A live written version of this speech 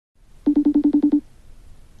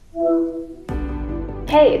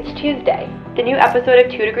Hey, it's Tuesday. The new episode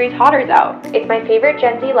of 2 Degrees Hotter's out. It's my favorite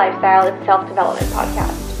Gen Z lifestyle and self-development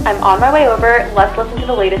podcast. I'm on my way over. Let's listen to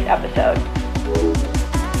the latest episode.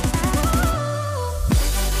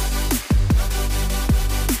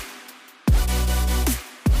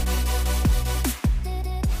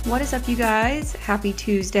 What is up, you guys? Happy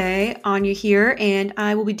Tuesday. Anya here, and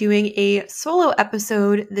I will be doing a solo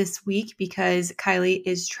episode this week because Kylie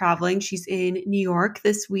is traveling. She's in New York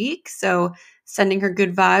this week, so sending her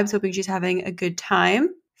good vibes, hoping she's having a good time.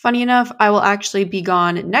 Funny enough, I will actually be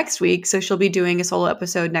gone next week, so she'll be doing a solo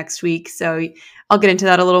episode next week, so I'll get into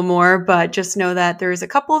that a little more, but just know that there's a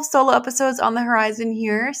couple of solo episodes on the horizon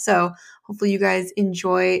here, so hopefully you guys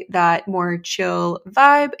enjoy that more chill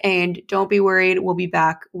vibe, and don't be worried, we'll be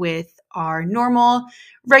back with our normal,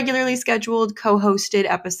 regularly scheduled, co-hosted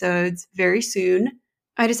episodes very soon.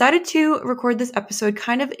 I decided to record this episode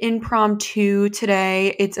kind of impromptu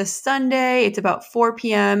today. It's a Sunday, it's about 4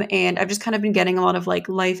 p.m., and I've just kind of been getting a lot of like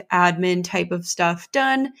life admin type of stuff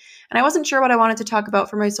done, and I wasn't sure what I wanted to talk about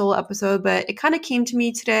for my solo episode, but it kind of came to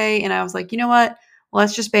me today, and I was like, you know what?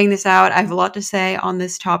 Let's just bang this out. I have a lot to say on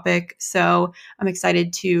this topic, so I'm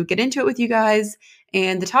excited to get into it with you guys.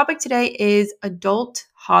 And the topic today is adult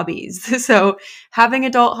hobbies. So having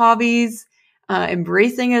adult hobbies,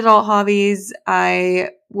 embracing adult hobbies.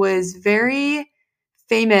 I was very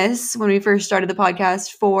famous when we first started the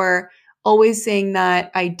podcast for always saying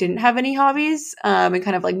that I didn't have any hobbies, and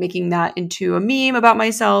kind of like making that into a meme about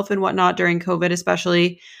myself and whatnot during COVID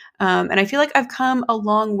especially. And I feel like I've come a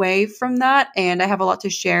long way from that, and I have a lot to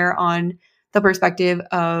share on the perspective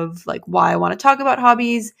of like why I want to talk about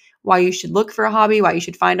hobbies, why you should look for a hobby, why you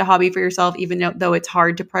should find a hobby for yourself, even though it's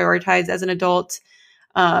hard to prioritize as an adult,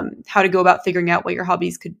 how to go about figuring out what your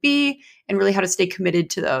hobbies could be, and really how to stay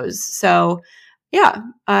committed to those. So yeah,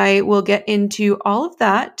 I will get into all of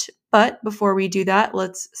that. But before we do that,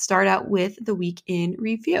 let's start out with the week in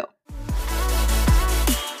review.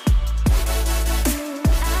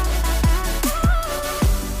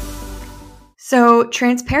 So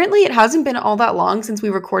transparently, it hasn't been all that long since we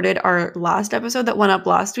recorded our last episode that went up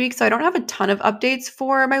last week. So I don't have a ton of updates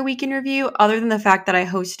for my week in review other than the fact that I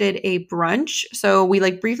hosted a brunch. So we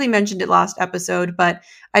like briefly mentioned it last episode, but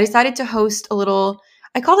I decided to host a little,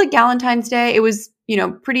 I called it Galentine's Day. It was,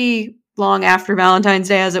 pretty long after Valentine's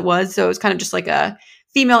Day as it was. So it was kind of just like a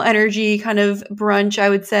female energy kind of brunch, I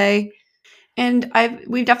would say. And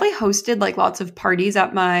we've definitely hosted like lots of parties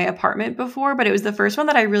at my apartment before, but it was the first one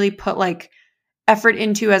that I really put like effort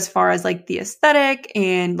into as far as like the aesthetic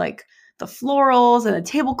and like the florals and the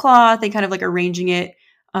tablecloth and kind of like arranging it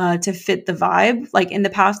to fit the vibe. Like in the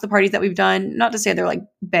past, the parties that we've done, not to say they're like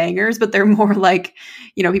bangers, but they're more like,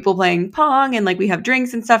 people playing Pong and like we have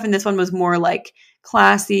drinks and stuff. And this one was more like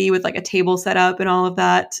classy with like a table set up and all of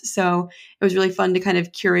that. So it was really fun to kind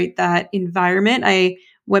of curate that environment. I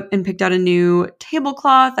went and picked out a new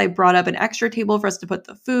tablecloth. I brought up an extra table for us to put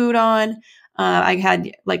the food on. I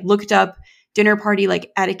had like looked up dinner party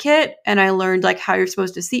like etiquette, and I learned like how you're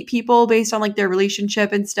supposed to seat people based on like their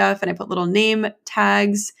relationship and stuff. And I put little name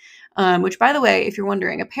tags, which by the way, if you're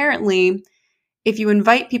wondering, apparently if you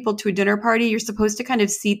invite people to a dinner party, you're supposed to kind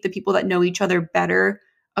of seat the people that know each other better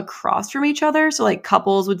across from each other. So like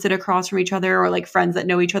couples would sit across from each other, or like friends that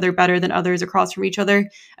know each other better than others across from each other.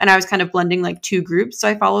 And I was kind of blending like two groups. So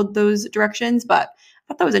I followed those directions, but I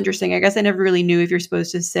thought that was interesting. I guess I never really knew if you're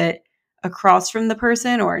supposed to sit across from the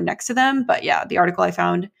person or next to them. But yeah, the article I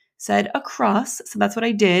found said across. So that's what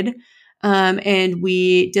I did. And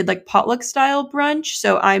we did like potluck style brunch.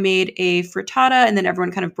 So I made a frittata, and then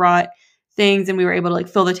everyone kind of brought things, and we were able to like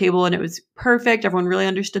fill the table, and it was perfect. Everyone really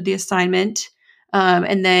understood the assignment.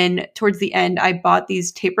 And then towards the end, I bought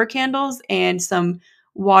these taper candles and some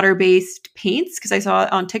water-based paints because I saw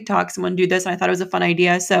on TikTok someone do this, and I thought it was a fun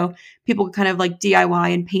idea. So people could kind of like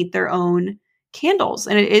DIY and paint their own candles,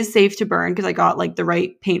 and it is safe to burn because I got like the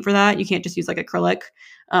right paint for that. You can't just use like acrylic.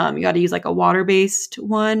 You got to use like a water-based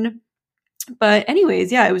one. But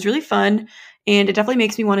anyways, yeah, it was really fun, and it definitely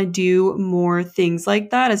makes me want to do more things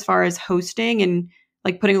like that as far as hosting and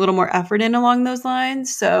like putting a little more effort in along those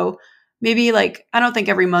lines. So maybe like, I don't think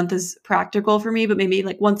every month is practical for me, but maybe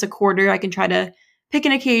like once a quarter I can try to pick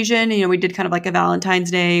an occasion. We did kind of like a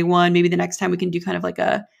Valentine's Day one. Maybe the next time we can do kind of like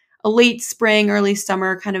a late spring, early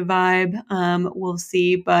summer kind of vibe. We'll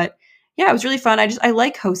see. But yeah, it was really fun. I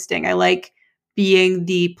like hosting. I like being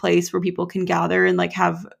the place where people can gather and like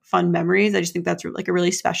have fun memories. I just think that's like a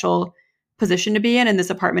really special position to be in. And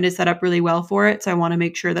this apartment is set up really well for it. So I want to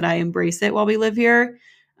make sure that I embrace it while we live here.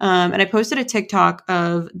 And I posted a TikTok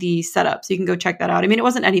of the setup, so you can go check that out. I mean, it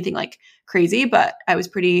wasn't anything like crazy, but I was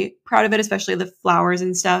pretty proud of it, especially the flowers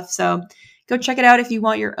and stuff. So go check it out if you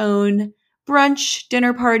want your own brunch,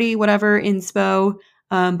 dinner party, whatever, inspo.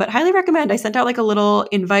 But highly recommend. I sent out like a little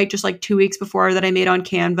invite just like 2 weeks before that I made on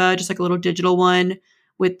Canva, just like a little digital one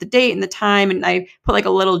with the date and the time. And I put like a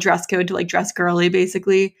little dress code to like dress girly,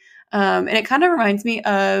 basically. And it kind of reminds me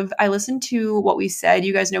of, I listened to What We Said.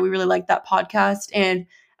 You guys know we really like that podcast. And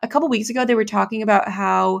a couple weeks ago, they were talking about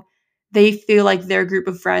how they feel like their group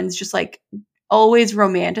of friends just like always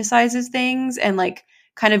romanticizes things and like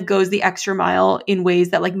kind of goes the extra mile in ways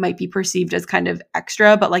that like might be perceived as kind of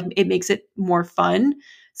extra, but like it makes it more fun.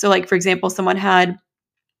 So like, for example, someone had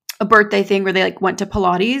a birthday thing where they like went to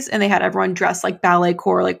Pilates and they had everyone dressed like ballet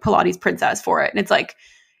core, like Pilates princess for it. And it's like,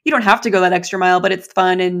 you don't have to go that extra mile, but it's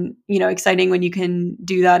fun and, you know, exciting when you can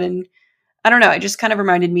do that. And I don't know, it just kind of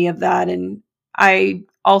reminded me of that. And I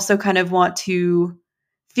also kind of want to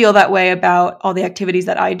feel that way about all the activities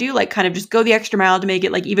that I do, like kind of just go the extra mile to make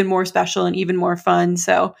it like even more special and even more fun.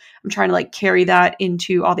 So I'm trying to like carry that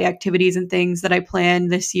into all the activities and things that I plan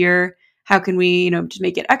this year. How can we, you know, just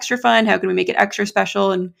make it extra fun? How can we make it extra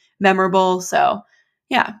special and memorable? So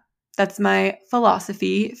yeah, that's my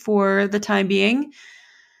philosophy for the time being.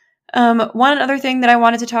 One other thing that I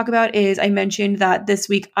wanted to talk about is I mentioned that this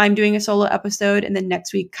week I'm doing a solo episode and then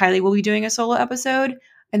next week Kylie will be doing a solo episode.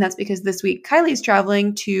 And that's because this week Kylie's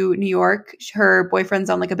traveling to New York. Her boyfriend's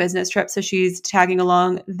on like a business trip, so she's tagging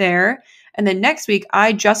along there. And then next week,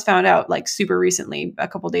 I just found out like super recently, a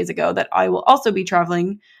couple days ago, that I will also be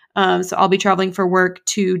traveling. So I'll be traveling for work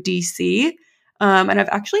to DC. And I've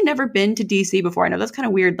actually never been to DC before. I know that's kind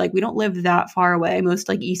of weird. Like we don't live that far away. Most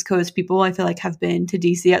like East Coast people, I feel like, have been to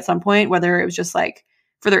DC at some point, whether it was just like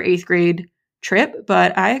for their 8th grade trip,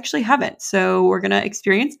 but I actually haven't. So we're going to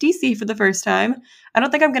experience DC for the first time. I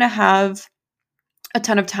don't think I'm going to have a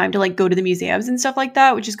ton of time to like go to the museums and stuff like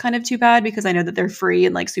that, which is kind of too bad because I know that they're free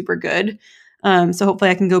and like super good. So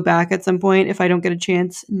hopefully I can go back at some point if I don't get a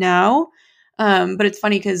chance now. But it's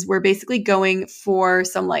funny because we're basically going for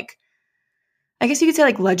some like, I guess you could say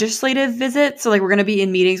like legislative visits. So like we're going to be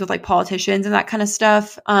in meetings with like politicians and that kind of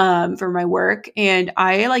stuff for my work. And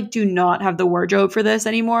I like do not have the wardrobe for this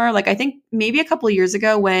anymore. Like I think maybe a couple of years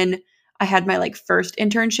ago when I had my like first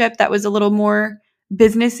internship that was a little more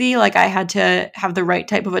businessy, like I had to have the right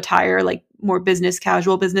type of attire, like more business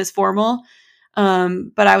casual, business formal.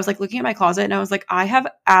 But I was like looking at my closet and I was like, I have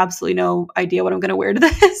absolutely no idea what I'm going to wear to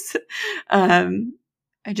this.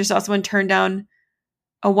 I just saw someone turn down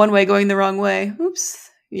a one-way going the wrong way.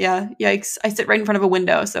 Oops. Yeah. Yikes. I sit right in front of a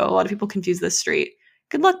window, so a lot of people confuse this street.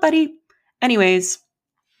 Good luck, buddy. Anyways,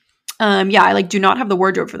 yeah, I like do not have the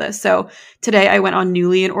wardrobe for this. So today I went on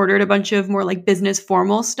Nuuly and ordered a bunch of more like business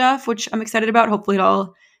formal stuff, which I'm excited about. Hopefully it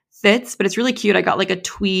all fits, but it's really cute. I got like a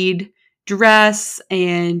tweed dress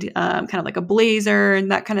and kind of like a blazer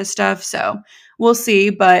and that kind of stuff. So we'll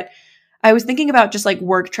see. But I was thinking about just like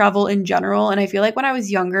work travel in general. And I feel like when I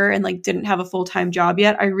was younger and like didn't have a full-time job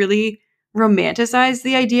yet, I really romanticized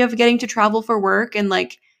the idea of getting to travel for work and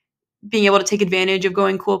like being able to take advantage of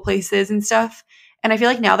going cool places and stuff. And I feel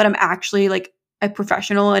like now that I'm actually like a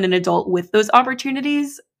professional and an adult with those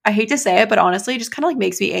opportunities, I hate to say it, but honestly, it just kind of like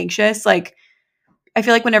makes me anxious. Like I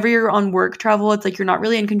feel like whenever you're on work travel, it's like you're not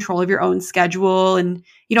really in control of your own schedule and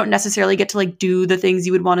you don't necessarily get to like do the things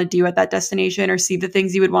you would want to do at that destination or see the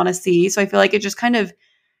things you would want to see. So I feel like it just kind of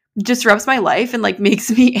disrupts my life and like makes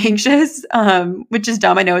me anxious, which is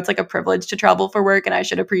dumb. I know it's like a privilege to travel for work and I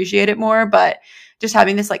should appreciate it more, but just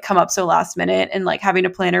having this like come up so last minute and like having to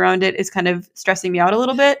plan around it is kind of stressing me out a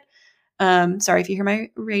little bit. Sorry if you hear my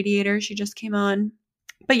radiator, she just came on.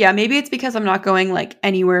 But yeah, maybe it's because I'm not going like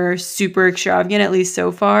anywhere super extravagant, at least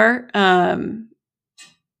so far. And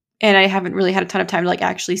I haven't really had a ton of time to like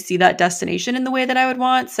actually see that destination in the way that I would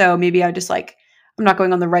want. So maybe I just like, I'm not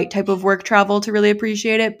going on the right type of work travel to really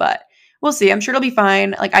appreciate it, but we'll see. I'm sure it'll be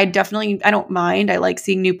fine. Like I don't mind. I like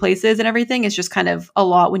seeing new places and everything. It's just kind of a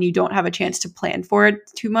lot when you don't have a chance to plan for it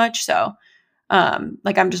too much. So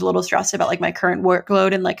like I'm just a little stressed about like my current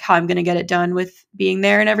workload and like how I'm going to get it done with being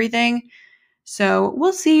there and everything. So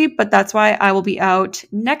we'll see, but that's why I will be out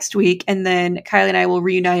next week. And then Kylie and I will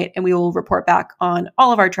reunite and we will report back on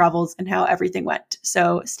all of our travels and how everything went.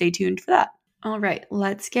 So stay tuned for that. All right,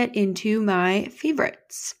 let's get into my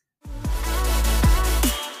favorites.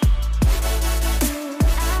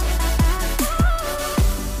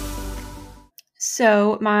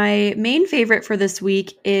 So my main favorite for this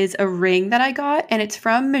week is a ring that I got, and it's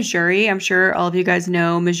from Mejuri. I'm sure all of you guys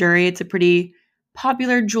know Mejuri. It's a pretty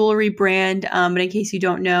popular jewelry brand, but in case you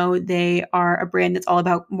don't know, they are a brand that's all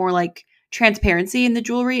about more like transparency in the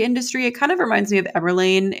jewelry industry. It kind of reminds me of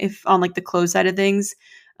Everlane if on like the clothes side of things.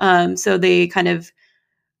 So they kind of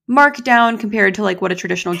mark down compared to like what a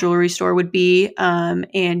traditional jewelry store would be.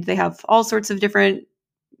 And they have all sorts of different,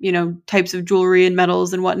 types of jewelry and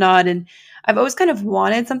metals and whatnot. And I've always kind of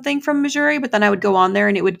wanted something from Missouri, but then I would go on there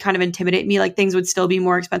and it would kind of intimidate me. Like things would still be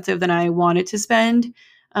more expensive than I wanted to spend.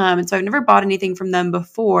 And so I've never bought anything from them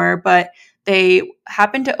before, but they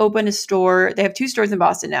happened to open a store. They have 2 stores in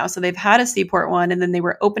Boston now. So they've had a Seaport one and then they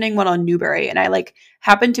were opening one on Newbury. And I like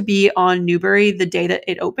happened to be on Newbury the day that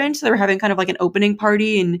it opened. So they were having kind of like an opening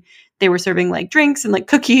party and they were serving like drinks and like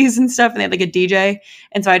cookies and stuff. And they had like a DJ.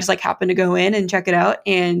 And so I just like happened to go in and check it out.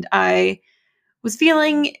 And I was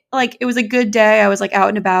feeling like it was a good day. I was like out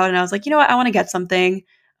and about and I was like, you know what? I want to get something.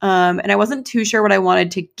 And I wasn't too sure what I wanted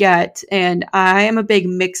to get. And I am a big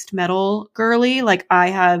mixed metal girly. Like I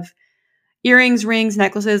have earrings, rings,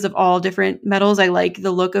 necklaces of all different metals. I like the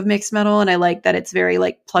look of mixed metal and I like that it's very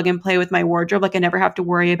like plug and play with my wardrobe. Like I never have to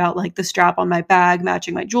worry about like the strap on my bag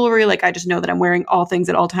matching my jewelry. Like I just know that I'm wearing all things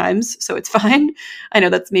at all times. So it's fine. I know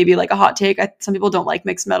that's maybe like a hot take. Some people don't like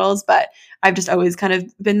mixed metals, but I've just always kind of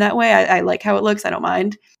been that way. I like how it looks. I don't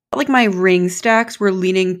mind. Like my ring stacks were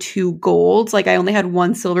leaning to gold. Like I only had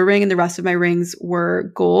 1 silver ring and the rest of my rings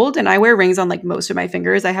were gold. And I wear rings on like most of my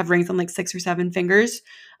fingers. I have rings on like 6 or 7 fingers.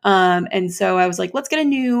 And so I was like, let's get a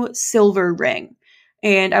new silver ring.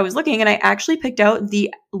 And I was looking and I actually picked out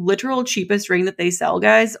the literal cheapest ring that they sell,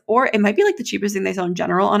 guys, or it might be like the cheapest thing they sell in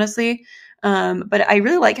general, honestly. But I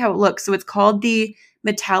really like how it looks. So it's called the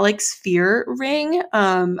Metallic Sphere ring.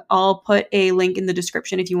 I'll put a link in the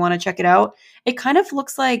description if you want to check it out. It kind of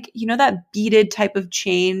looks like, that beaded type of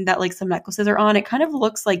chain that like some necklaces are on. It kind of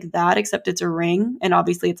looks like that, except it's a ring. And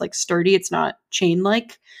obviously it's like sturdy. It's not chain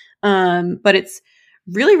like. But it's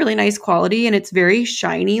really, really nice quality and it's very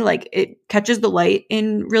shiny. Like it catches the light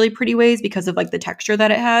in really pretty ways because of like the texture that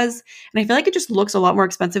it has. And I feel like it just looks a lot more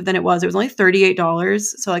expensive than it was. It was only $38.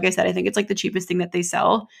 So like I said, I think it's like the cheapest thing that they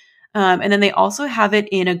sell. And then they also have it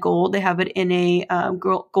in a gold. They have it in a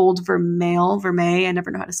gold vermeil. I never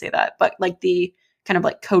know how to say that, but like the kind of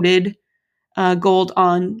like coated gold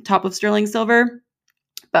on top of sterling silver.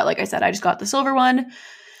 But like I said, I just got the silver one.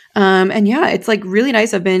 And yeah, it's like really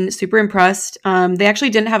nice. I've been super impressed. They actually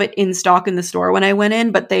didn't have it in stock in the store when I went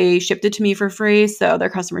in, but they shipped it to me for free. So their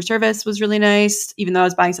customer service was really nice, even though I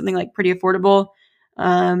was buying something like pretty affordable.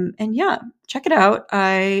 And yeah, check it out.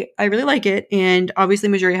 I really like it. And obviously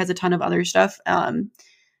Missouri has a ton of other stuff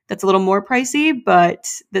that's a little more pricey, but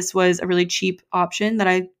this was a really cheap option that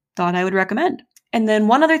I thought I would recommend. And then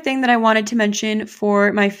one other thing that I wanted to mention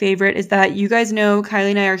for my favorite is that you guys know Kylie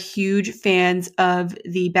and I are huge fans of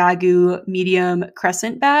the Baggu medium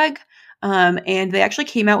crescent bag. And they actually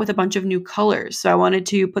came out with a bunch of new colors. So I wanted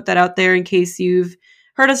to put that out there in case you've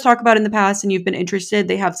heard us talk about it in the past and you've been interested.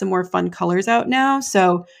 They have some more fun colors out now.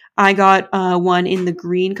 So I got one in the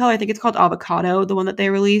green color. I think it's called Avocado, the one that they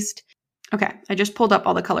released. Okay, I just pulled up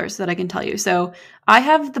all the colors so that I can tell you. So I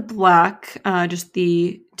have the black, just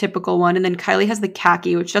the typical one, and then Kylie has the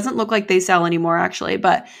khaki, which doesn't look like they sell anymore actually,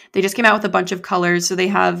 but they just came out with a bunch of colors. So they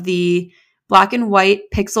have the black and white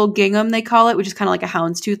pixel gingham, they call it, which is kind of like a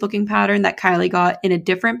houndstooth looking pattern that Kylie got in a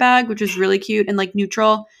different bag, which is really cute and like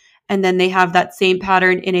neutral. And then they have that same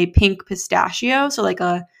pattern in a pink pistachio, so like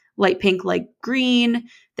a light pink, like green.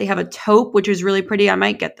 They have a taupe, which is really pretty. I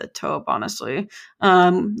might get the taupe, honestly.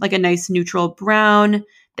 Like a nice neutral brown.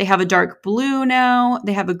 They have a dark blue now.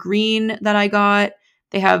 They have a green that I got.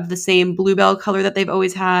 They have the same bluebell color that they've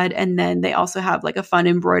always had. And then they also have like a fun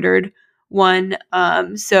embroidered one.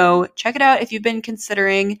 So check it out if you've been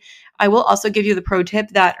considering. I will also give you the pro tip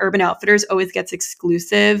that Urban Outfitters always gets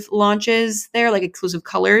exclusive launches there, like exclusive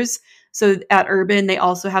colors. So at Urban, they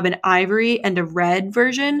also have an ivory and a red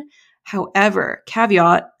version. However,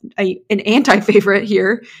 caveat, an anti-favorite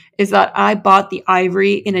here is that I bought the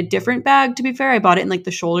ivory in a different bag. To be fair, I bought it in like the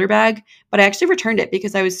shoulder bag, but I actually returned it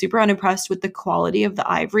because I was super unimpressed with the quality of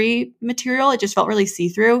the ivory material. It just felt really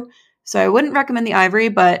see-through. So I wouldn't recommend the ivory,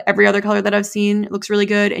 but every other color that I've seen looks really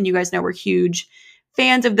good. And you guys know we're huge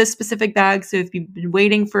fans of this specific bag. So if you've been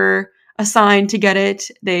waiting for a sign to get it,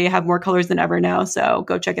 they have more colors than ever now. So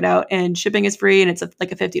go check it out. And shipping is free and it's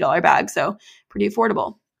like a $50 bag. So pretty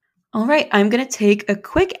affordable. All right, I'm going to take a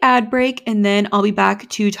quick ad break and then I'll be back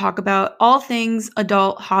to talk about all things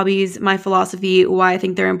adult hobbies, my philosophy, why I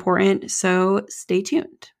think they're important. So stay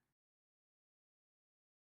tuned.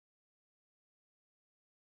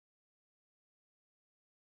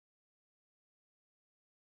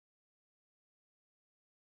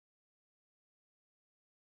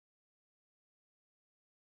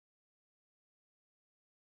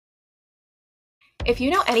 If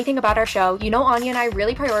you know anything about our show, you know Anya and I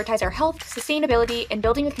really prioritize our health, sustainability, and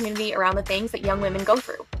building a community around the things that young women go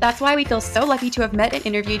through. That's why we feel so lucky to have met and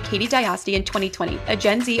interviewed Katie Diasti in 2020, a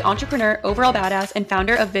Gen Z entrepreneur, overall badass, and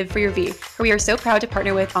founder of Viv for Your V, who we are so proud to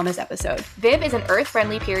partner with on this episode. Viv is an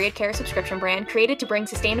earth-friendly period care subscription brand created to bring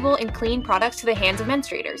sustainable and clean products to the hands of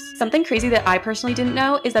menstruators. Something crazy that I personally didn't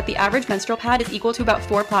know is that the average menstrual pad is equal to about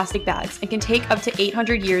 4 plastic bags and can take up to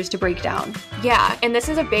 800 years to break down. Yeah, and this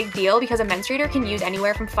is a big deal because a menstruator can use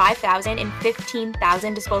anywhere from 5,000 and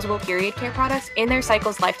 15,000 disposable period care products in their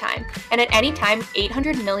cycle's lifetime. And at any time,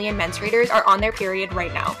 800 million menstruators are on their period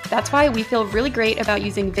right now. That's why we feel really great about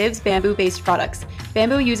using Viv's bamboo-based products.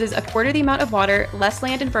 Bamboo uses a quarter the amount of water, less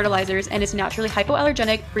land and fertilizers, and is naturally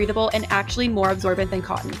hypoallergenic, breathable, and actually more absorbent than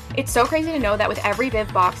cotton. It's so crazy to know that with every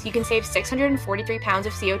Viv box, you can save 643 pounds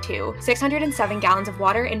of CO2, 607 gallons of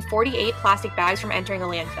water, and 48 plastic bags from entering a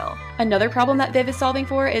landfill. Another problem that Viv is solving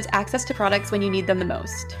for is access to products when you need them the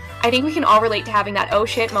most. I think we can all relate to having that oh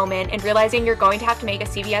shit moment and realizing you're going to have to make a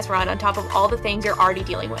CVS run on top of all the things you're already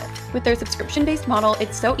dealing with. With their subscription-based model,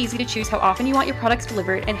 it's so easy to choose how often you want your products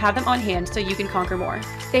delivered and have them on hand so you can conquer more.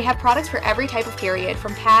 They have products for every type of period,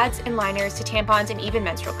 from pads and liners to tampons and even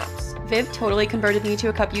menstrual cups. Viv totally converted me to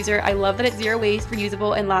a cup user. I love that it's zero waste,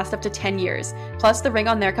 reusable, and lasts up to 10 years. Plus, the ring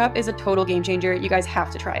on their cup is a total game changer. You guys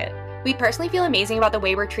have to try it. We personally feel amazing about the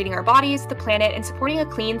way we're treating our bodies, the planet, and supporting a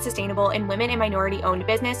clean, sustainable, and women and minority-owned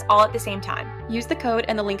business all at the same time. Use the code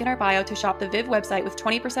and the link in our bio to shop the Viv website with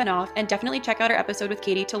 20% off, and definitely check out our episode with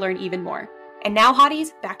Katie to learn even more. And now,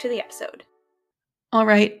 hotties, back to the episode. All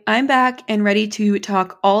right, I'm back and ready to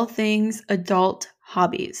talk all things adult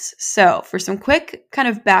hobbies. So, for some quick kind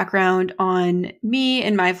of background on me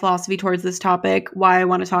and my philosophy towards this topic, why I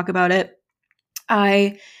want to talk about it.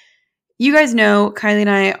 You guys know Kylie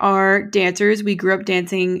and I are dancers. We grew up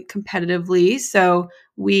dancing competitively. So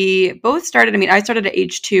we both started, I started at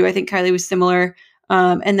age 2. I think Kylie was similar.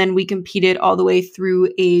 And then we competed all the way through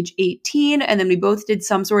age 18. And then we both did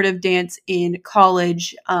some sort of dance in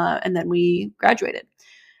college. And then we graduated.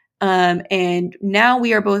 And now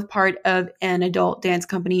we are both part of an adult dance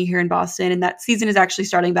company here in Boston. And that season is actually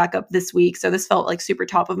starting back up this week. So this felt like super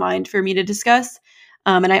top of mind for me to discuss.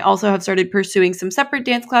 And I also have started pursuing some separate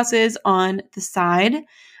dance classes on the side.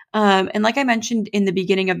 And like I mentioned in the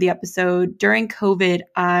beginning of the episode, during COVID,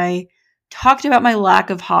 I talked about my lack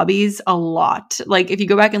of hobbies a lot. Like if you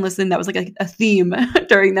go back and listen, that was like a theme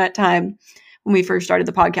during that time when we first started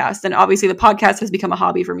the podcast. And obviously the podcast has become a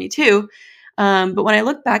hobby for me too. But when I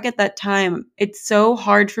look back at that time, it's so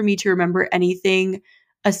hard for me to remember anything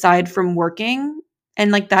aside from working.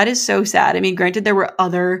 And like that is so sad. Granted, there were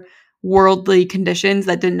other worldly conditions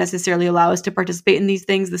that didn't necessarily allow us to participate in these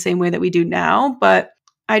things the same way that we do now. But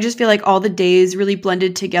I just feel like all the days really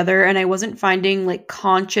blended together and I wasn't finding like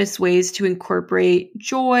conscious ways to incorporate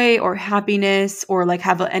joy or happiness or like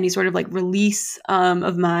have any sort of like release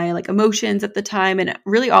of my like emotions at the time. And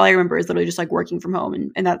really all I remember is literally just like working from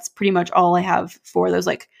home. And that's pretty much all I have for those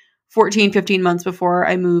like 14, 15 months before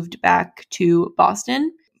I moved back to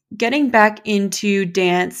Boston. Getting back into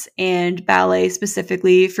dance and ballet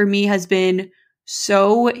specifically for me has been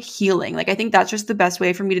so healing. Like I think that's just the best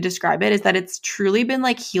way for me to describe it is that it's truly been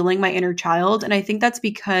like healing my inner child. And I think that's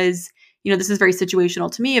because, this is very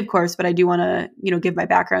situational to me, of course, but I do want to, give my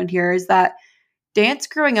background here is that dance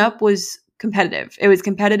growing up was competitive. It was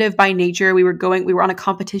competitive by nature. We were on a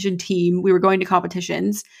competition team. We were going to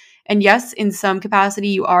competitions. And yes, in some capacity,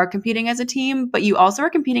 you are competing as a team, but you also are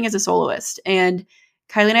competing as a soloist. And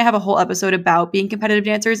Kylie and I have a whole episode about being competitive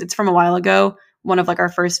dancers. It's from a while ago, one of like our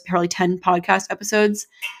first probably 10 podcast episodes.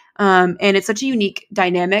 And it's such a unique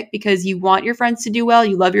dynamic because you want your friends to do well.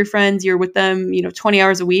 You love your friends. You're with them, 20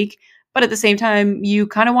 hours a week. But at the same time, you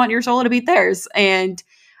kind of want your solo to beat theirs. And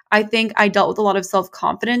I think I dealt with a lot of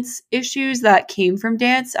self-confidence issues that came from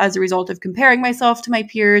dance as a result of comparing myself to my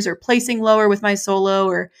peers or placing lower with my solo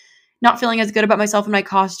or not feeling as good about myself in my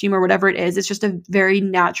costume or whatever it is. It's just a very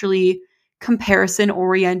naturally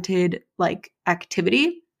comparison-oriented like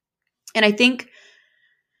activity. And I think,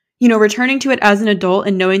 returning to it as an adult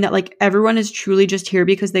and knowing that like everyone is truly just here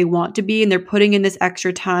because they want to be and they're putting in this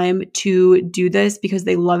extra time to do this because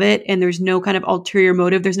they love it and there's no kind of ulterior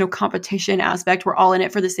motive. There's no competition aspect. We're all in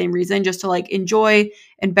it for the same reason, just to like enjoy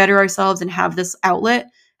and better ourselves and have this outlet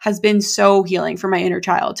has been so healing for my inner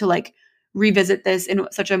child to like revisit this in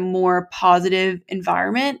such a more positive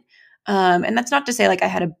environment. And that's not to say like I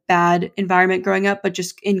had a bad environment growing up, but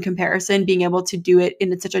just in comparison, being able to do it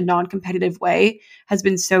in such a non-competitive way has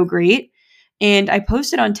been so great. And I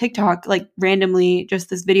posted on TikTok, like randomly, just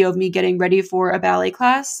this video of me getting ready for a ballet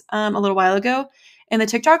class a little while ago. And the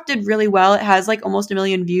TikTok did really well. It has like almost 1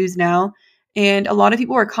 million views now. And a lot of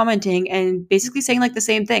people were commenting and basically saying like the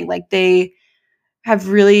same thing. Like they have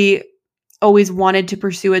really always wanted to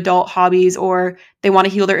pursue adult hobbies, or they want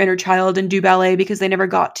to heal their inner child and do ballet because they never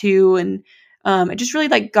got to. And it just really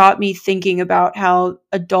like got me thinking about how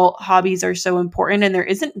adult hobbies are so important. And there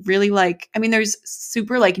isn't really like, I mean, there's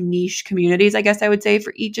super like niche communities, I guess I would say,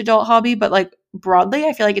 for each adult hobby, but like broadly,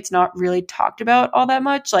 I feel like it's not really talked about all that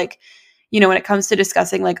much. Like, when it comes to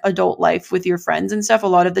discussing like adult life with your friends and stuff, a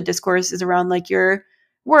lot of the discourse is around like your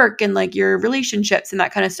work and like your relationships and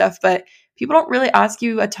that kind of stuff. But people don't really ask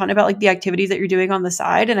you a ton about like the activities that you're doing on the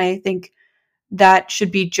side. And I think that should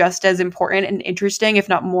be just as important and interesting, if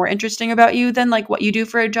not more interesting about you than like what you do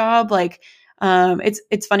for a job. Like,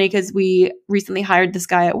 it's funny because we recently hired this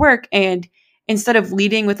guy at work, and instead of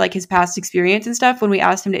leading with like his past experience and stuff, when we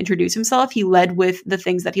asked him to introduce himself, he led with the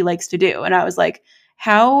things that he likes to do. And I was like,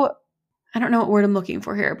 how, I don't know what word I'm looking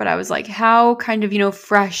for here, but I was like, how kind of,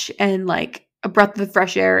 fresh and like a breath of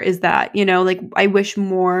fresh air is that, like I wish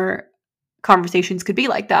more conversations could be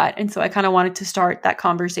like that. And so I kind of wanted to start that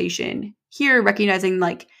conversation here, recognizing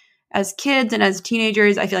like as kids and as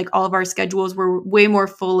teenagers, I feel like all of our schedules were way more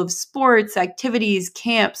full of sports, activities,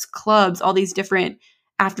 camps, clubs, all these different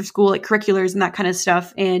after school like curriculars and that kind of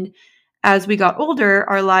stuff. And as we got older,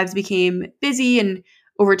 our lives became busy, and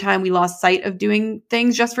over time we lost sight of doing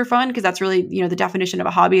things just for fun, because that's really, the definition of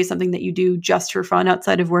a hobby is something that you do just for fun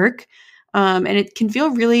outside of work. And it can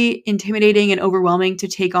feel really intimidating and overwhelming to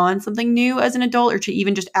take on something new as an adult, or to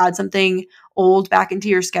even just add something old back into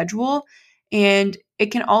your schedule. And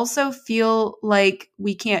it can also feel like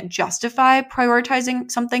we can't justify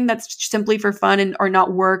prioritizing something that's simply for fun and or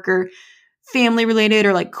not work or family related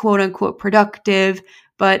or like quote unquote productive.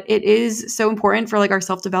 But it is so important for like our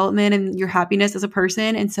self-development and your happiness as a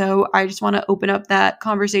person. And so I just want to open up that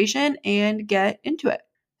conversation and get into it.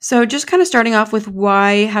 So just kind of starting off with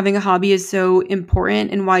why having a hobby is so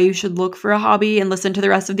important and why you should look for a hobby and listen to the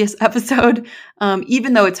rest of this episode,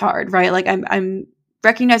 even though it's hard, right? Like I'm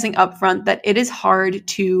recognizing upfront that it is hard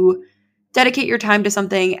to dedicate your time to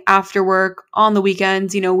something after work, on the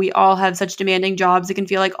weekends. We all have such demanding jobs. It can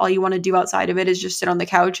feel like all you want to do outside of it is just sit on the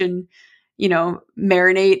couch and,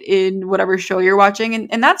 marinate in whatever show you're watching.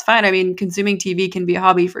 And that's fine. I mean, consuming TV can be a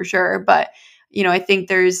hobby for sure. But, I think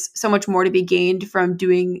there's so much more to be gained from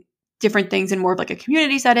doing different things in more of like a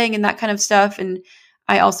community setting and that kind of stuff. And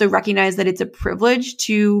I also recognize that it's a privilege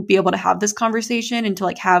to be able to have this conversation and to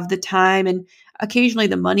like have the time and occasionally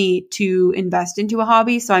the money to invest into a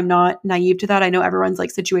hobby. So I'm not naive to that. I know everyone's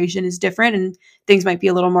like situation is different and things might be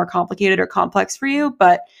a little more complicated or complex for you,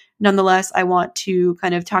 but nonetheless, I want to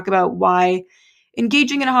kind of talk about why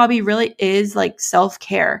engaging in a hobby really is like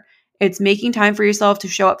self-care. It's making time for yourself to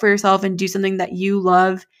show up for yourself and do something that you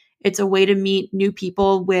love. It's a way to meet new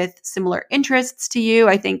people with similar interests to you.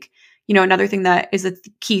 I think, another thing that is a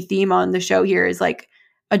key theme on the show here is like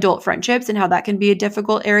adult friendships and how that can be a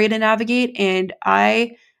difficult area to navigate. And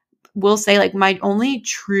I will say like my only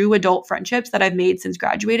true adult friendships that I've made since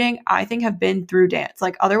graduating, I think have been through dance.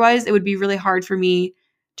 Like otherwise it would be really hard for me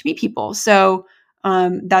to meet people. So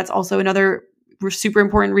that's also another super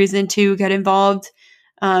important reason to get involved.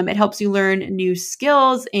 It helps you learn new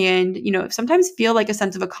skills and, sometimes feel like a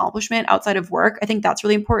sense of accomplishment outside of work. I think that's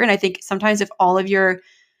really important. I think sometimes if all of your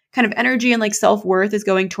kind of energy and like self-worth is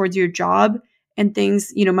going towards your job and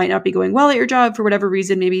things, might not be going well at your job for whatever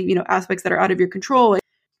reason, maybe, aspects that are out of your control,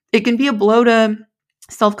 it can be a blow to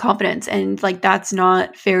self-confidence. And like, that's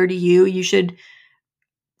not fair to you. You should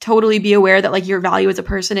totally be aware that like your value as a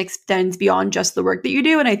person extends beyond just the work that you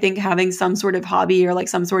do. And I think having some sort of hobby or like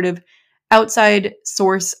some sort of outside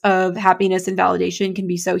source of happiness and validation can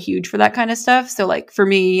be so huge for that kind of stuff. So like for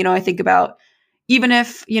me, I think about even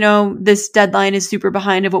if, this deadline is super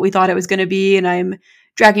behind of what we thought it was going to be, and I'm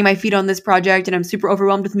dragging my feet on this project and I'm super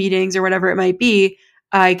overwhelmed with meetings or whatever it might be,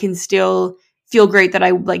 I can still feel great that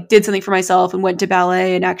I like did something for myself and went to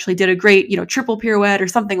ballet and actually did a great, triple pirouette or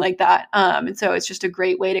something like that. And so it's just a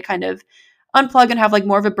great way to kind of unplug and have like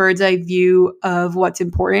more of a bird's eye view of what's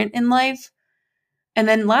important in life. And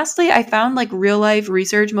then lastly, I found like real life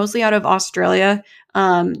research, mostly out of Australia,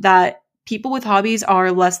 that people with hobbies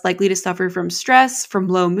are less likely to suffer from stress, from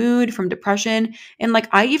low mood, from depression. And like,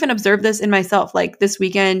 I even observed this in myself. Like this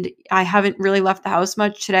weekend, I haven't really left the house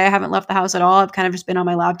much. Today, I haven't left the house at all. I've kind of just been on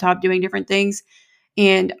my laptop doing different things.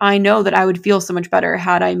 And I know that I would feel so much better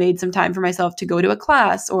had I made some time for myself to go to a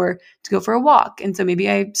class or to go for a walk. And so maybe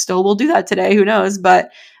I still will do that today. Who knows?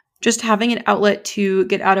 But just having an outlet to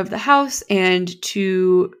get out of the house and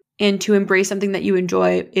to embrace something that you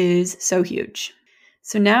enjoy is so huge.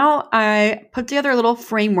 So now I put together a little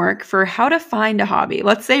framework for how to find a hobby.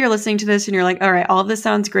 Let's say you're listening to this and you're like, all right, all of this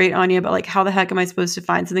sounds great, Anya, but like, how the heck am I supposed to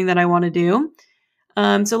find something that I want to do?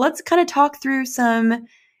 So let's kind of talk through some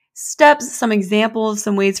steps, some examples,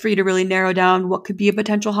 some ways for you to really narrow down what could be a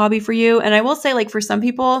potential hobby for you. And I will say, like, for some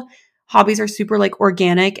people, hobbies are super like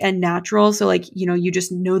organic and natural. So like, you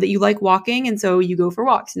just know that you like walking. And so you go for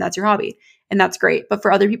walks and that's your hobby. And that's great. But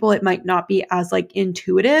for other people, it might not be as like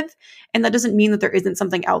intuitive. And that doesn't mean that there isn't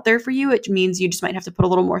something out there for you. It means you just might have to put a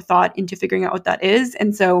little more thought into figuring out what that is.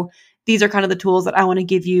 And so these are kind of the tools that I want to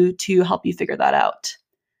give you to help you figure that out.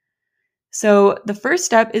 So the first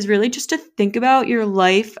step is really just to think about your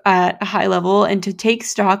life at a high level and to take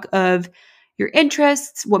stock of your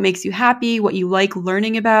interests, what makes you happy, what you like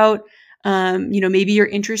learning about. Maybe you're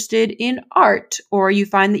interested in art, or you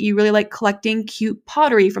find that you really like collecting cute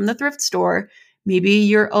pottery from the thrift store. Maybe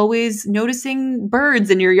you're always noticing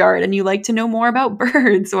birds in your yard and you like to know more about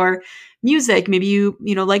birds, or music. Maybe you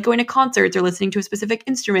like going to concerts or listening to a specific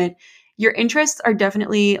instrument. Your interests are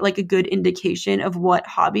definitely like a good indication of what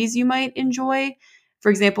hobbies you might enjoy.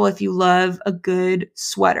 For example, if you love a good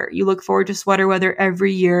sweater, you look forward to sweater weather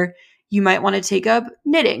every year, you might want to take up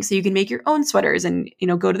knitting so you can make your own sweaters and,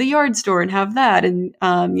 go to the yard store and have that and,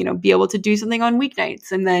 be able to do something on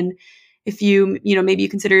weeknights. And then if you, maybe you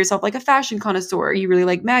consider yourself like a fashion connoisseur, you really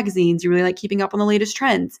like magazines, you really like keeping up on the latest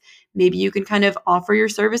trends. Maybe you can kind of offer your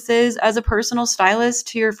services as a personal stylist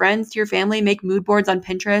to your friends, to your family, make mood boards on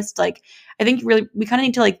Pinterest. Like, I think really we kind of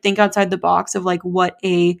need to like think outside the box of like what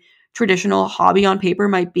a traditional hobby on paper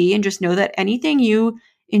might be, and just know that anything you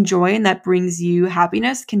enjoy and that brings you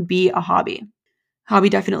happiness can be a hobby. Hobby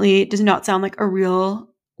definitely does not sound like a real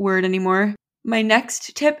word anymore. My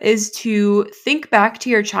next tip is to think back to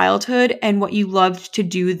your childhood and what you loved to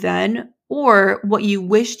do then, or what you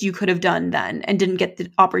wished you could have done then and didn't get the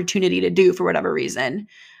opportunity to do for whatever reason.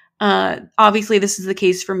 Obviously, this is the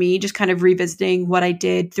case for me, just kind of revisiting what I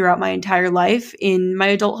did throughout my entire life in my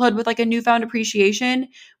adulthood with like a newfound appreciation.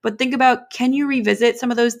 But think about, can you revisit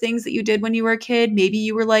some of those things that you did when you were a kid? Maybe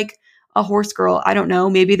you were like a horse girl. I don't know.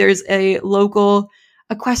 Maybe there's a local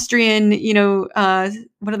equestrian,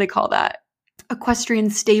 what do they call that?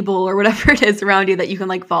 Equestrian stable or whatever it is around you that you can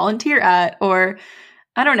like volunteer at. Or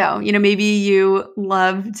I don't know, maybe you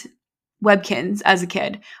loved Webkins as a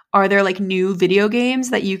kid. Are there like new video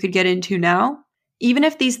games that you could get into now? Even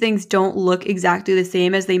if these things don't look exactly the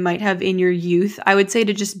same as they might have in your youth, I would say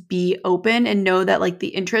to just be open and know that like the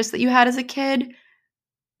interests that you had as a kid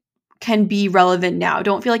can be relevant now.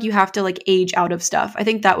 Don't feel like you have to like age out of stuff. I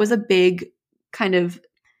think that was a big kind of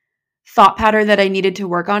thought pattern that I needed to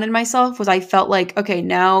work on in myself. Was I felt like, okay,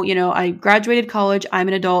 now, I graduated college, I'm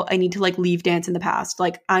an adult, I need to like leave dance in the past.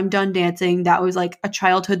 Like, I'm done dancing. That was like a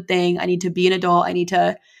childhood thing. I need to be an adult. I need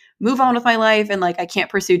to move on with my life, and like I can't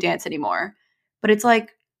pursue dance anymore. But it's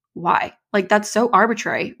like, why? Like, that's so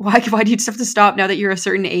arbitrary. Why do you just have to stop now that you're a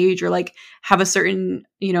certain age, or like have a certain,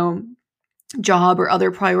 job or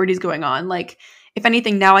other priorities going on? Like, if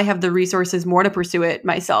anything, now I have the resources more to pursue it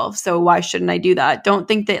myself. So why shouldn't I do that? Don't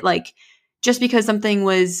think that like just because something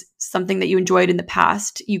was something that you enjoyed in the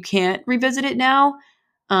past, you can't revisit it now.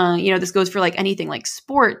 This goes for like anything like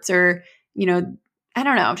sports or, I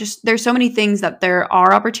don't know, just there's so many things that there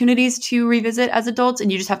are opportunities to revisit as adults,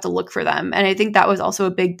 and you just have to look for them. And I think that was also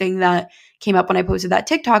a big thing that came up when I posted that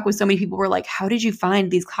TikTok, was so many people were like, how did you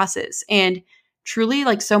find these classes? And truly,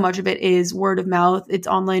 like, so much of it is word of mouth. It's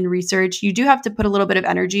online research. You do have to put a little bit of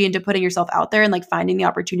energy into putting yourself out there and like finding the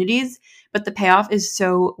opportunities, but the payoff is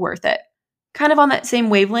so worth it. Kind of on that same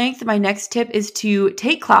wavelength, my next tip is to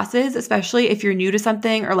take classes, especially if you're new to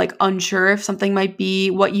something or like unsure if something might be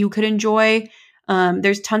what you could enjoy.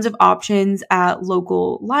 There's tons of options at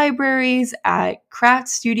local libraries, at craft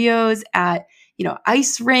studios, at,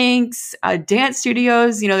 ice rinks, dance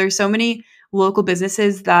studios. There's so many local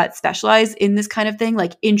businesses that specialize in this kind of thing,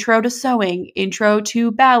 like intro to sewing, intro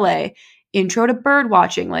to ballet, intro to bird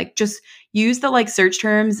watching. Like, just use the like search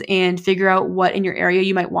terms and figure out what in your area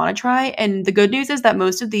you might want to try. And the good news is that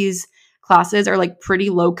most of these classes are like pretty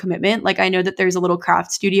low commitment. Like, I know that there's a little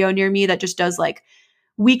craft studio near me that just does like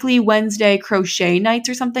weekly Wednesday crochet nights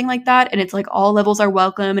or something like that. And it's like all levels are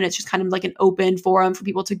welcome. And it's just kind of like an open forum for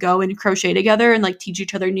people to go and crochet together and like teach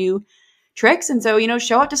each other new tricks. And so,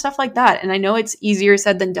 show up to stuff like that. And I know it's easier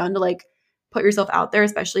said than done to like put yourself out there,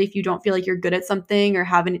 especially if you don't feel like you're good at something or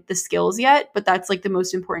haven't the skills yet. But that's like the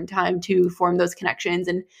most important time to form those connections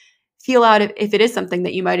and feel out if it is something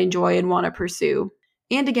that you might enjoy and want to pursue.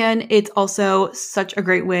 And again, it's also such a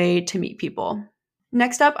great way to meet people.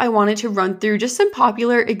 Next up, I wanted to run through just some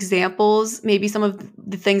popular examples. Maybe some of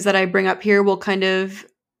the things that I bring up here will kind of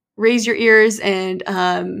raise your ears and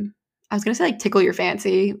I was going to say like tickle your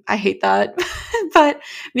fancy. I hate that. But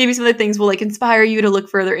maybe some of the things will like inspire you to look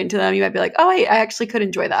further into them. You might be like, oh, wait, I actually could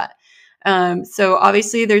enjoy that. So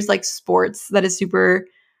obviously there's like sports that is super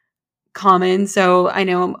common. So I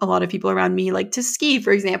know a lot of people around me like to ski,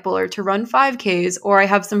 for example, or to run 5Ks, or I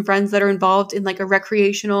have some friends that are involved in like a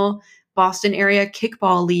recreational Boston area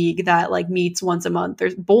kickball league that like meets once a month.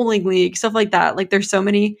 There's bowling league, stuff like that. Like there's so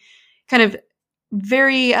many kind of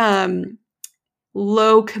very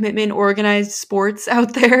low commitment organized sports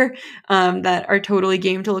out there that are totally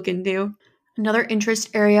game to look into. Another interest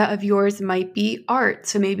area of yours might be art.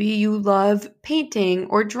 So maybe you love painting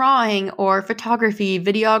or drawing or photography,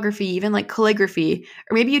 videography, even like calligraphy.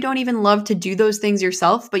 Or maybe you don't even love to do those things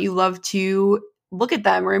yourself, but you love to look at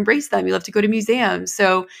them or embrace them. You love to go to museums.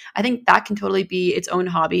 So I think that can totally be its own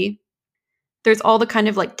hobby. There's all the kind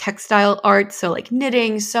of like textile art. So like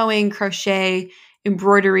knitting, sewing, crochet,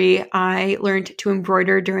 embroidery. I learned to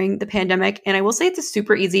embroider during the pandemic. And I will say it's a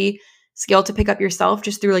super easy skill to pick up yourself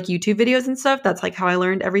just through like YouTube videos and stuff. That's like how I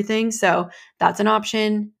learned everything. So that's an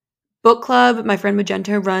option. Book club. My friend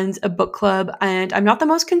Magenta runs a book club and I'm not the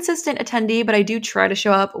most consistent attendee, but I do try to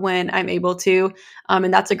show up when I'm able to.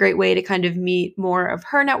 And that's a great way to kind of meet more of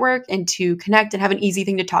her network and to connect and have an easy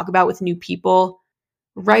thing to talk about with new people.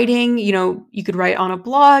 Writing, you could write on a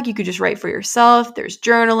blog, you could just write for yourself. There's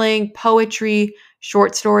journaling, poetry,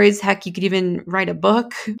 short stories. Heck, you could even write a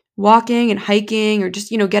book. Walking and hiking or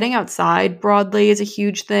just, getting outside broadly is a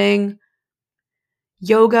huge thing.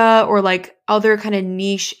 Yoga or like other kind of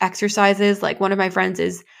niche exercises. Like one of my friends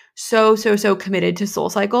is so committed to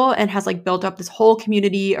SoulCycle and has like built up this whole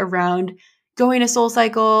community around going to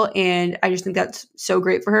SoulCycle. And I just think that's so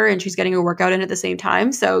great for her. And she's getting a workout in at the same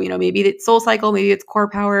time. So, maybe it's SoulCycle, maybe it's Core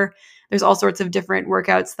Power. There's all sorts of different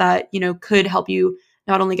workouts that, could help you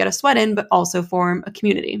not only get a sweat in, but also form a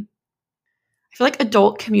community. I feel like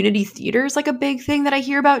adult community theater is like a big thing that I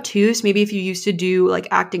hear about too. So maybe if you used to do like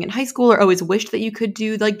acting in high school or always wished that you could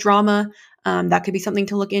do like drama, that could be something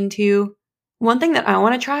to look into. One thing that I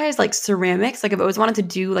want to try is like ceramics. Like I've always wanted to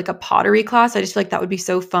do like a pottery class. I just feel like that would be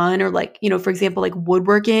so fun. Or like, for example, like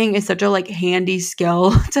woodworking is such a like handy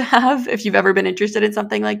skill to have if you've ever been interested in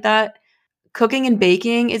something like that. Cooking and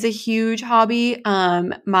baking is a huge hobby.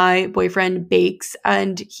 My boyfriend bakes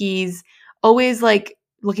and he's always like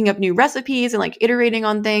looking up new recipes and like iterating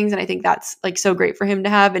on things. And I think that's like so great for him to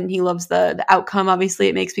have. And he loves the outcome. Obviously,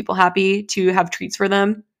 it makes people happy to have treats for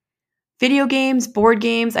them. Video games, board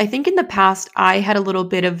games. I think in the past, I had a little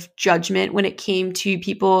bit of judgment when it came to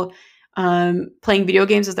people playing video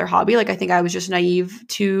games as their hobby. Like I think I was just naive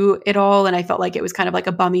to it all. And I felt like it was kind of like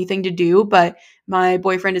a bummy thing to do. But my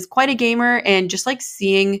boyfriend is quite a gamer and just like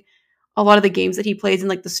seeing a lot of the games that he plays and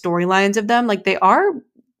like the storylines of them, like they are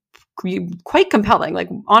quite compelling, like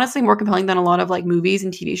honestly more compelling than a lot of like movies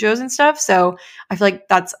and TV shows and stuff. So I feel like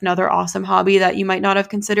that's another awesome hobby that you might not have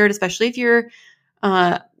considered, especially if you're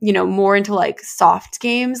more into like soft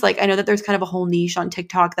games. Like I know that there's kind of a whole niche on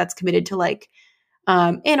TikTok that's committed to like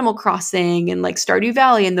Animal Crossing and like Stardew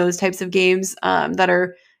Valley and those types of games that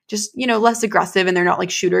are just, less aggressive and they're not like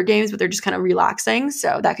shooter games, but they're just kind of relaxing.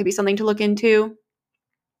 So that could be something to look into.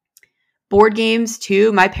 Board games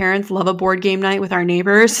too. My parents love a board game night with our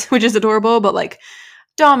neighbors, which is adorable, but like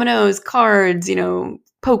dominoes, cards,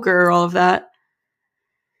 poker, all of that.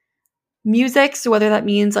 Music, so whether that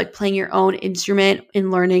means like playing your own instrument and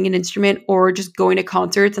learning an instrument or just going to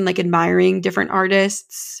concerts and like admiring different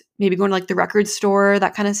artists, maybe going to like the record store,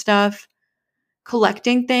 that kind of stuff.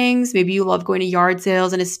 Collecting things, maybe you love going to yard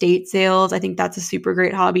sales and estate sales. I think that's a super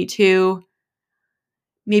great hobby too.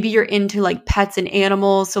 Maybe you're into like pets and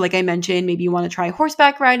animals. So like I mentioned, maybe you want to try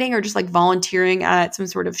horseback riding or just like volunteering at some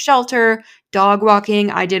sort of shelter, dog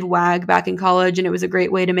walking. I did WAG back in college and it was a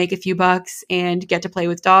great way to make a few bucks and get to play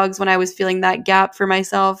with dogs when I was feeling that gap for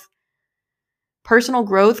myself. Personal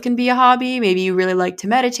growth can be a hobby. Maybe you really like to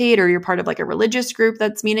meditate or you're part of like a religious group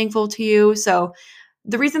that's meaningful to you. So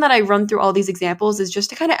the reason that I run through all these examples is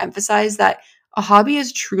just to kind of emphasize that a hobby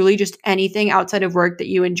is truly just anything outside of work that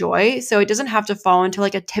you enjoy. So it doesn't have to fall into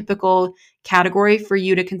like a typical category for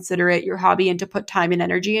you to consider it your hobby and to put time and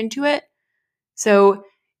energy into it. So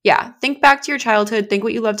yeah, think back to your childhood, think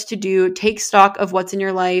what you loved to do, take stock of what's in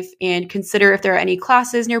your life and consider if there are any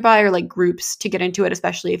classes nearby or like groups to get into it,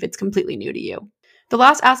 especially if it's completely new to you. The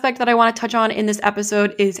last aspect that I want to touch on in this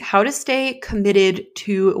episode is how to stay committed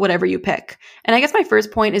to whatever you pick. And I guess my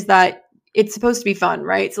first point is that it's supposed to be fun,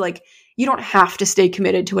 right? So like you don't have to stay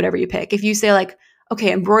committed to whatever you pick. If you say like,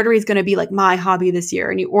 okay, embroidery is going to be like my hobby this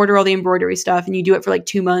year and you order all the embroidery stuff and you do it for like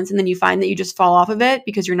 2 months and then you find that you just fall off of it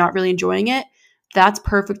because you're not really enjoying it, that's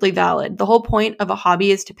perfectly valid. The whole point of a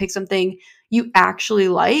hobby is to pick something you actually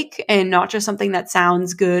like and not just something that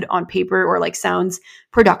sounds good on paper or like sounds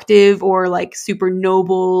productive or like super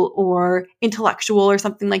noble or intellectual or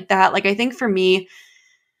something like that. Like I think for me,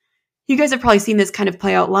 you guys have probably seen this kind of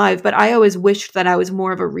play out live, but I always wished that I was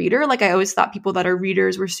more of a reader. Like I always thought people that are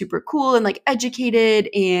readers were super cool and like educated,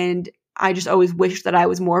 and I just always wished that I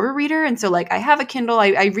was more of a reader. And so like I have a Kindle,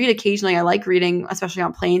 I read occasionally. I like reading, especially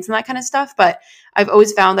on planes and that kind of stuff, but I've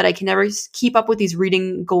always found that I can never keep up with these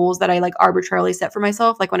reading goals that I like arbitrarily set for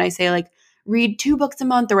myself. Like when I say like read 2 books a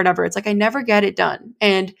month or whatever, it's like I never get it done.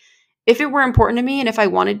 And if it were important to me and if I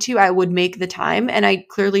wanted to, I would make the time, and I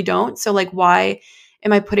clearly don't. So like why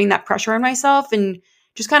am I putting that pressure on myself? And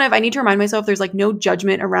just kind of, I need to remind myself there's like no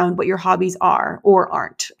judgment around what your hobbies are or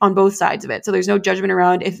aren't on both sides of it. So there's no judgment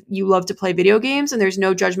around if you love to play video games, and there's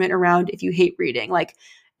no judgment around if you hate reading. Like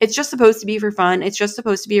it's just supposed to be for fun. It's just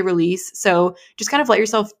supposed to be a release. So just kind of let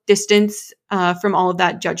yourself distance from all of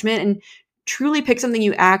that judgment and truly pick something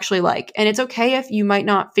you actually like. And it's okay if you might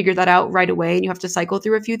not figure that out right away and you have to cycle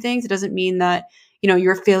through a few things. It doesn't mean that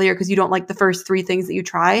you're a failure because you don't like the first 3 things that you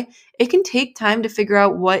try. It can take time to figure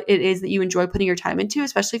out what it is that you enjoy putting your time into,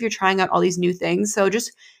 especially if you're trying out all these new things. So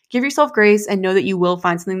just give yourself grace and know that you will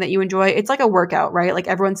find something that you enjoy. It's like a workout, right? Like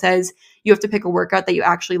everyone says you have to pick a workout that you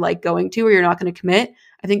actually like going to or you're not going to commit.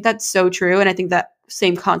 I think that's so true. And I think that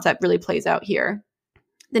same concept really plays out here.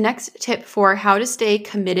 The next tip for how to stay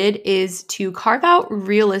committed is to carve out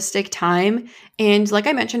realistic time. And like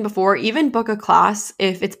I mentioned before, even book a class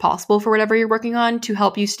if it's possible for whatever you're working on to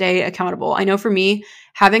help you stay accountable. I know for me,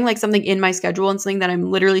 having like something in my schedule and something that I'm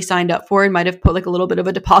literally signed up for and might have put like a little bit of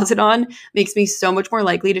a deposit on makes me so much more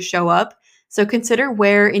likely to show up. So consider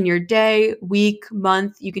where in your day, week,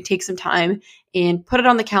 month, you can take some time and put it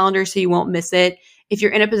on the calendar so you won't miss it. If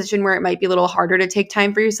you're in a position where it might be a little harder to take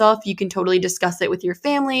time for yourself, you can totally discuss it with your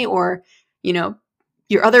family or,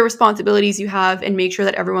 your other responsibilities you have, and make sure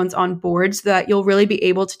that everyone's on board so that you'll really be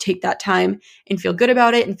able to take that time and feel good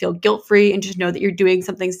about it and feel guilt-free and just know that you're doing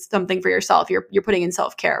something for yourself. You're putting in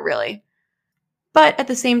self-care, really. But at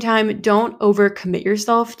the same time, don't overcommit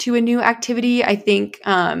yourself to a new activity. I think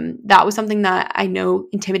that was something that I know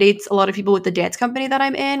intimidates a lot of people with the dance company that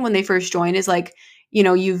I'm in when they first join, is like,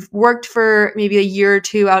 you've worked for maybe a year or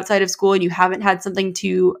 2 outside of school and you haven't had something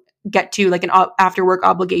to get to, like an after work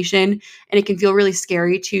obligation. And it can feel really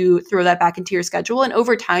scary to throw that back into your schedule. And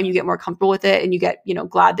over time, you get more comfortable with it and you get,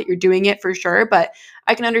 glad that you're doing it for sure. But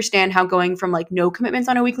I can understand how going from like no commitments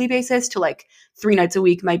on a weekly basis to like 3 nights a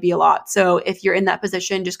week might be a lot. So if you're in that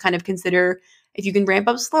position, just kind of consider if you can ramp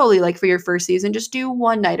up slowly, like for your first season, just do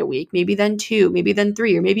 1 night a week, maybe then 2, maybe then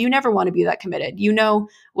 3, or maybe you never want to be that committed. You know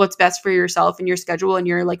what's best for yourself and your schedule and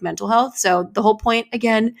your like mental health. So the whole point,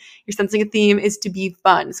 again, you're sensing a theme, is to be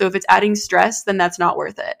fun. So if it's adding stress, then that's not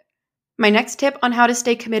worth it. My next tip on how to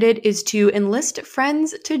stay committed is to enlist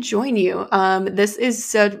friends to join you. This is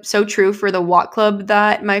so true for the walk club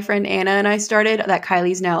that my friend Anna and I started, that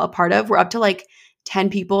Kylie's now a part of. We're up to like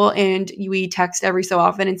 10 people, and we text every so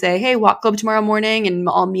often and say, hey, walk club tomorrow morning, and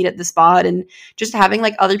I'll meet at the spot. And just having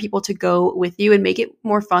like other people to go with you and make it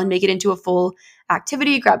more fun, make it into a full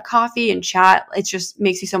activity, grab coffee and chat. It just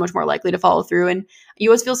makes you so much more likely to follow through, and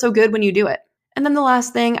you always feel so good when you do it. And then the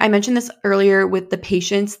last thing, I mentioned this earlier with the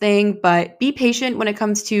patience thing, but be patient when it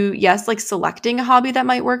comes to, yes, like selecting a hobby that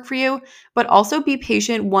might work for you, but also be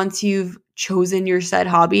patient once you've chosen your said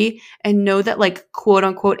hobby, and know that like quote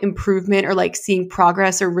unquote improvement or like seeing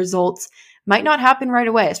progress or results might not happen right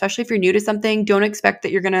away, especially if you're new to something. Don't expect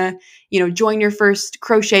that you're going to, join your first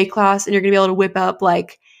crochet class and you're going to be able to whip up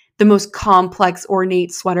like the most complex,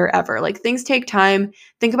 ornate sweater ever. Like things take time.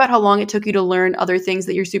 Think about how long it took you to learn other things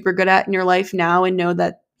that you're super good at in your life now, and know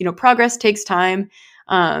that, progress takes time,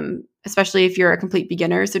 especially if you're a complete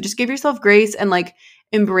beginner. So just give yourself grace and like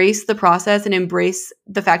embrace the process and embrace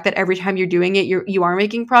the fact that every time you're doing it, you are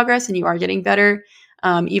making progress and you are getting better,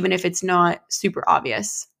 even if it's not super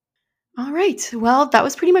obvious. All right. Well, that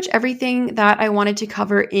was pretty much everything that I wanted to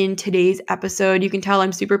cover in today's episode. You can tell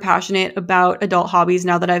I'm super passionate about adult hobbies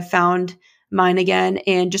now that I've found mine again,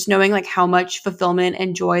 and just knowing like how much fulfillment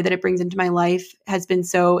and joy that it brings into my life has been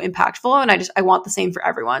so impactful. And I want the same for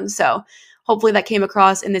everyone. So hopefully that came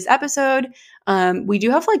across in this episode. We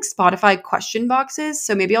do have like Spotify question boxes.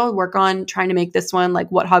 So maybe I'll work on trying to make this one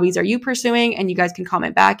like, what hobbies are you pursuing? And you guys can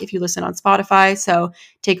comment back if you listen on Spotify. So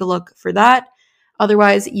take a look for that.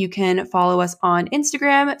 Otherwise, you can follow us on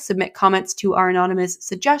Instagram, submit comments to our anonymous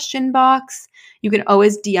suggestion box. You can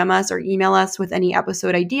always DM us or email us with any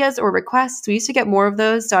episode ideas or requests. We used to get more of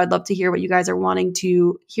those, so I'd love to hear what you guys are wanting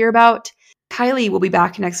to hear about. Kylie will be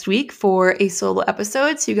back next week for a solo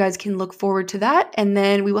episode, so you guys can look forward to that. And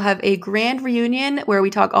then we will have a grand reunion where we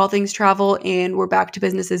talk all things travel and we're back to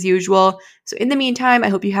business as usual. So in the meantime, I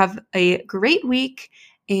hope you have a great week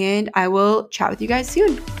and I will chat with you guys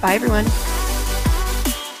soon. Bye, everyone.